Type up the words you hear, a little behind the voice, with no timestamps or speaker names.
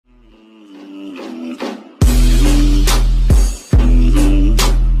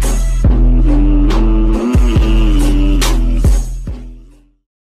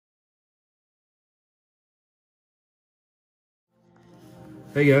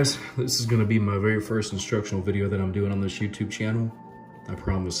Hey guys, this is going to be my very first instructional video that I'm doing on this YouTube channel. I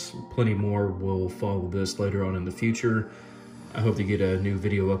promise plenty more will follow this later on in the future. I hope to get a new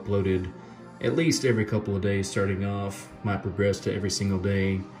video uploaded at least every couple of days starting off. Might progress to every single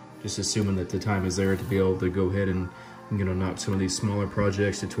day, just assuming that the time is there to be able to go ahead and knock some of these smaller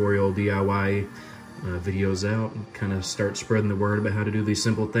projects, tutorial, DIY videos out and kind of start spreading the word about how to do these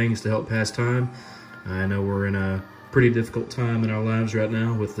simple things to help pass time. I know we're in a pretty difficult time in our lives right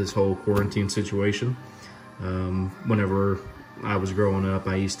now with this whole quarantine situation. Whenever I was growing up,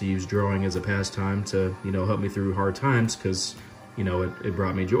 I used to use drawing as a pastime to, help me through hard times because, it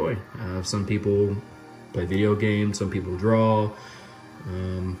brought me joy. Some people play video games, some people draw.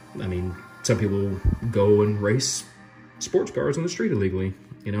 Some people go and race sports cars on the street illegally,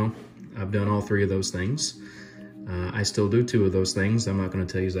 I've done all three of those things. I still do two of those things. I'm not going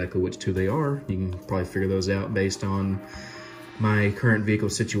to tell you exactly which two they are. You can probably figure those out based on my current vehicle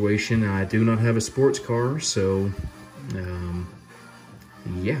situation. I do not have a sports car, so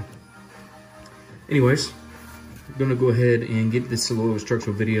yeah. Anyways, I'm going to go ahead and get this little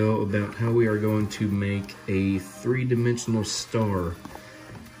instructional video about how we are going to make a three-dimensional star.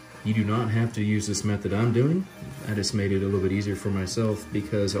 You do not have to use this method I'm doing. I just made it a little bit easier for myself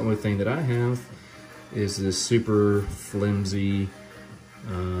because the only thing that I have is this super flimsy,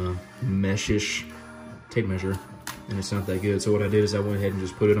 meshish tape measure, and it's not that good. So what I did is I went ahead and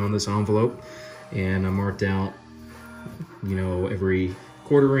just put it on this envelope, and I marked out, every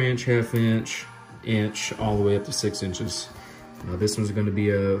quarter inch, half inch, inch, all the way up to 6 inches. This one's going to be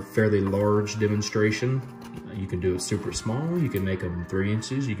a fairly large demonstration. You can do it super small. You can make them 3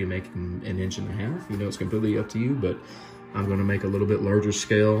 inches. You can make them 1.5 inches. It's completely up to you, but I'm going to make a little bit larger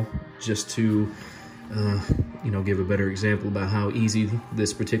scale just to give a better example about how easy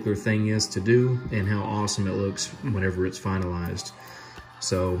this particular thing is to do and how awesome it looks whenever it's finalized.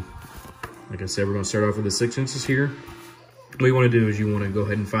 So, like I said, we're going to start off with the 6 inches here. What you want to do is you want to go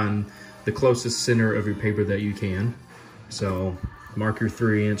ahead and find the closest center of your paper that you can. So, mark your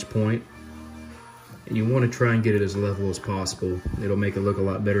 3-inch point, and you want to try and get it as level as possible. It'll make it look a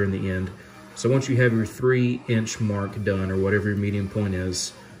lot better in the end. So once you have your 3-inch mark done, or whatever your medium point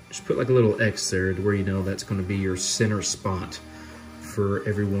is, just put like a little X there to where that's going to be your center spot for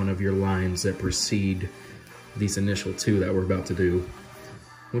every one of your lines that precede these initial two that we're about to do.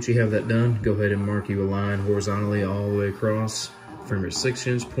 Once you have that done, go ahead and mark you a line horizontally all the way across from your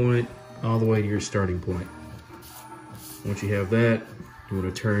 6-inch point all the way to your starting point. Once you have that, you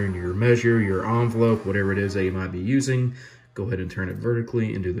want to turn your measure, your envelope, whatever it is that you might be using, go ahead and turn it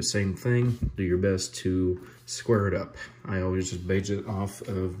vertically and do the same thing. Do your best to square it up. I always just beige it off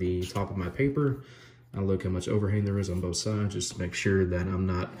of the top of my paper. I look how much overhang there is on both sides just to make sure that I'm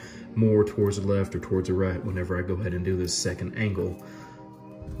not more towards the left or towards the right whenever I go ahead and do this second angle.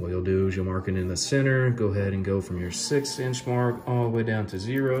 What you'll do is you'll mark it in the center, go ahead and go from your 6-inch mark all the way down to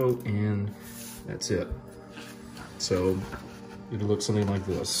 0, and that's it. So it'll look something like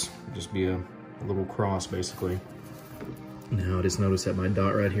this. It'll just be a little cross basically. Now I just noticed that my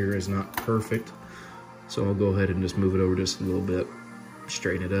dot right here is not perfect, so I'll go ahead and just move it over just a little bit,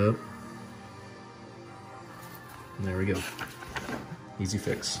 straighten it up. And there we go. Easy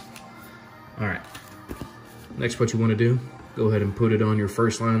fix. All right. Next, what you want to do, go ahead and put it on your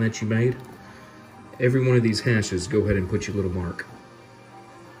first line that you made. Every one of these hashes, go ahead and put your little mark.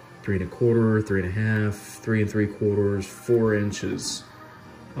 3 1/4, 3 1/2, 3 3/4, 4 inches,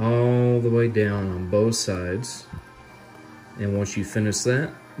 all the way down on both sides. And once you finish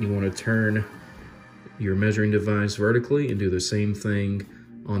that, you want to turn your measuring device vertically and do the same thing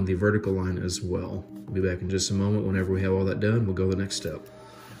on the vertical line as well. I'll be back in just a moment. Whenever we have all that done, we'll go to the next step.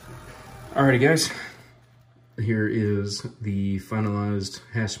 Alrighty guys, here is the finalized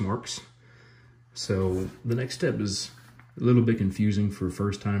hash marks. So the next step is a little bit confusing for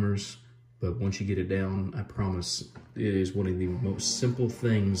first timers, but once you get it down, I promise it is one of the most simple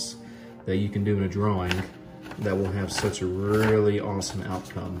things that you can do in a drawing that will have such a really awesome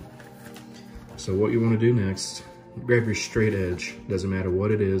outcome. So what you want to do next, grab your straight edge. Doesn't matter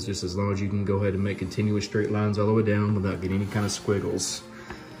what it is, just as long as you can go ahead and make continuous straight lines all the way down without getting any kind of squiggles.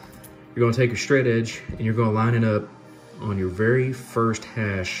 You're going to take your straight edge and you're going to line it up on your very first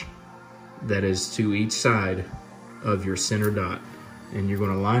hash that is to each side of your center dot. And you're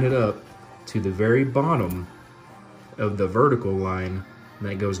going to line it up to the very bottom of the vertical line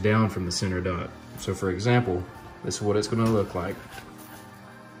that goes down from the center dot. So for example, this is what it's going to look like.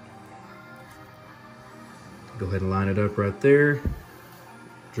 Go ahead and line it up right there.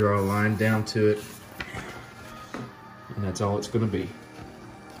 Draw a line down to it. And that's all it's going to be.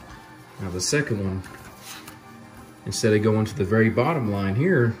 Now the second one, instead of going to the very bottom line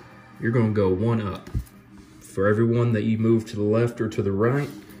here, you're going to go one up. For every one that you move to the left or to the right,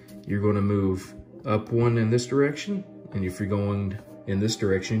 you're going to move up one in this direction. And if you're going in this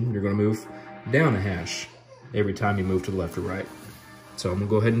direction, you're going to move down a hash every time you move to the left or right. So I'm going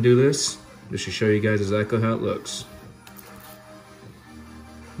to go ahead and do this just to show you guys exactly how it looks.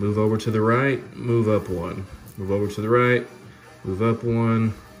 Move over to the right, move up one. Move over to the right, move up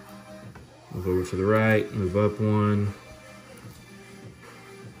one. Move over to the right, move up one.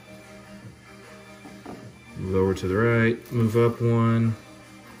 Move over to the right, move up one.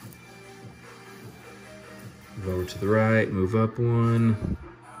 Move over to the right, move up one.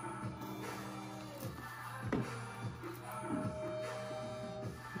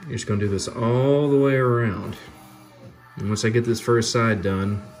 You're just gonna do this all the way around. And once I get this first side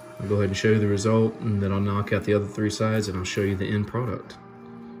done, I'll go ahead and show you the result, and then I'll knock out the other 3 sides and I'll show you the end product.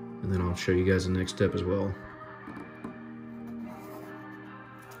 And then I'll show you guys the next step as well.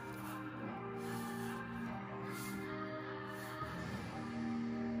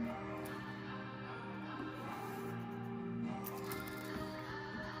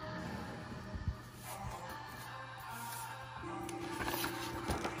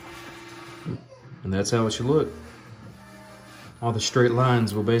 And that's how it should look. All the straight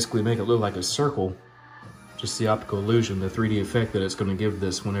lines will basically make it look like a circle. Just the optical illusion, the 3D effect that it's going to give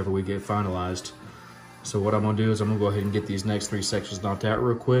this whenever we get finalized. So what I'm going to do is I'm going to go ahead and get these next 3 sections knocked out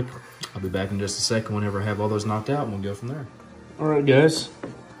real quick. I'll be back in just a second whenever I have all those knocked out, and we'll go from there. Alright guys,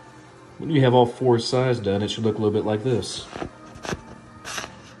 when you have all 4 sides done, it should look a little bit like this.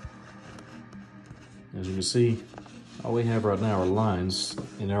 As you can see, all we have right now are lines,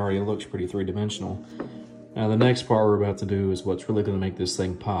 and it already looks pretty 3-dimensional. Now the next part we're about to do is what's really going to make this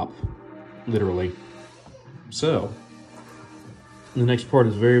thing pop, literally. So, the next part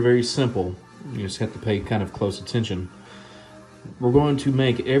is very, very simple. You just have to pay kind of close attention. We're going to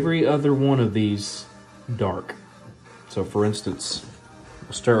make every other one of these dark. So for instance,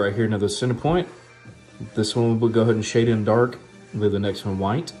 we'll start right here near the center point. This one we'll go ahead and shade in dark, leave the next one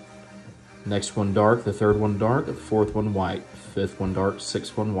white. Next one dark, the third one dark, the fourth one white, fifth one dark,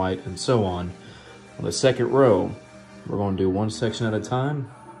 sixth one white, and so on. On the second row, we're going to do 1 section at a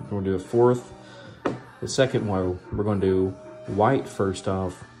time. We're going to do a fourth. The second row, we're going to do white first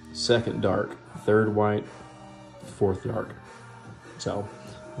off, second dark, third white, fourth dark. So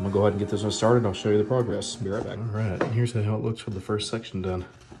I'm gonna go ahead and get this one started. I'll show you the progress. Be right back. All right, here's how it looks for the first section done.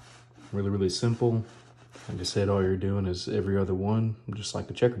 Really, really simple. Like I said, all you're doing is every other one, just like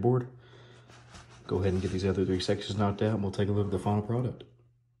the checkerboard. Go ahead and get these other 3 sections knocked out, and we'll take a look at the final product.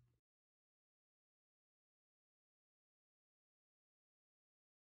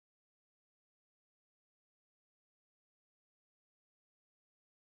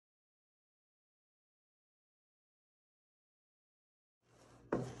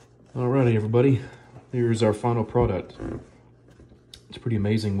 Alrighty, everybody, here's our final product. It's pretty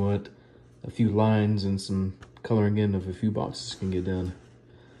amazing what a few lines and some coloring in of a few boxes can get done.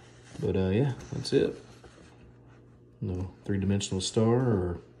 But yeah, that's it. No 3-dimensional star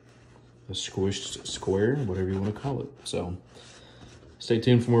or a squished square, whatever you want to call it. So stay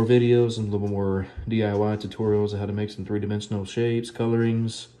tuned for more videos and a little more DIY tutorials on how to make some 3-dimensional shapes,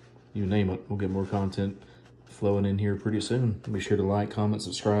 colorings, you name it. We'll get more content flowing in here pretty soon. Be sure to like, comment,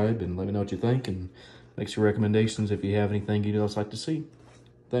 subscribe, and let me know what you think, and make some recommendations if you have anything you'd else like to see.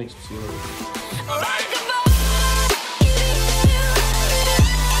 Thanks. See you later.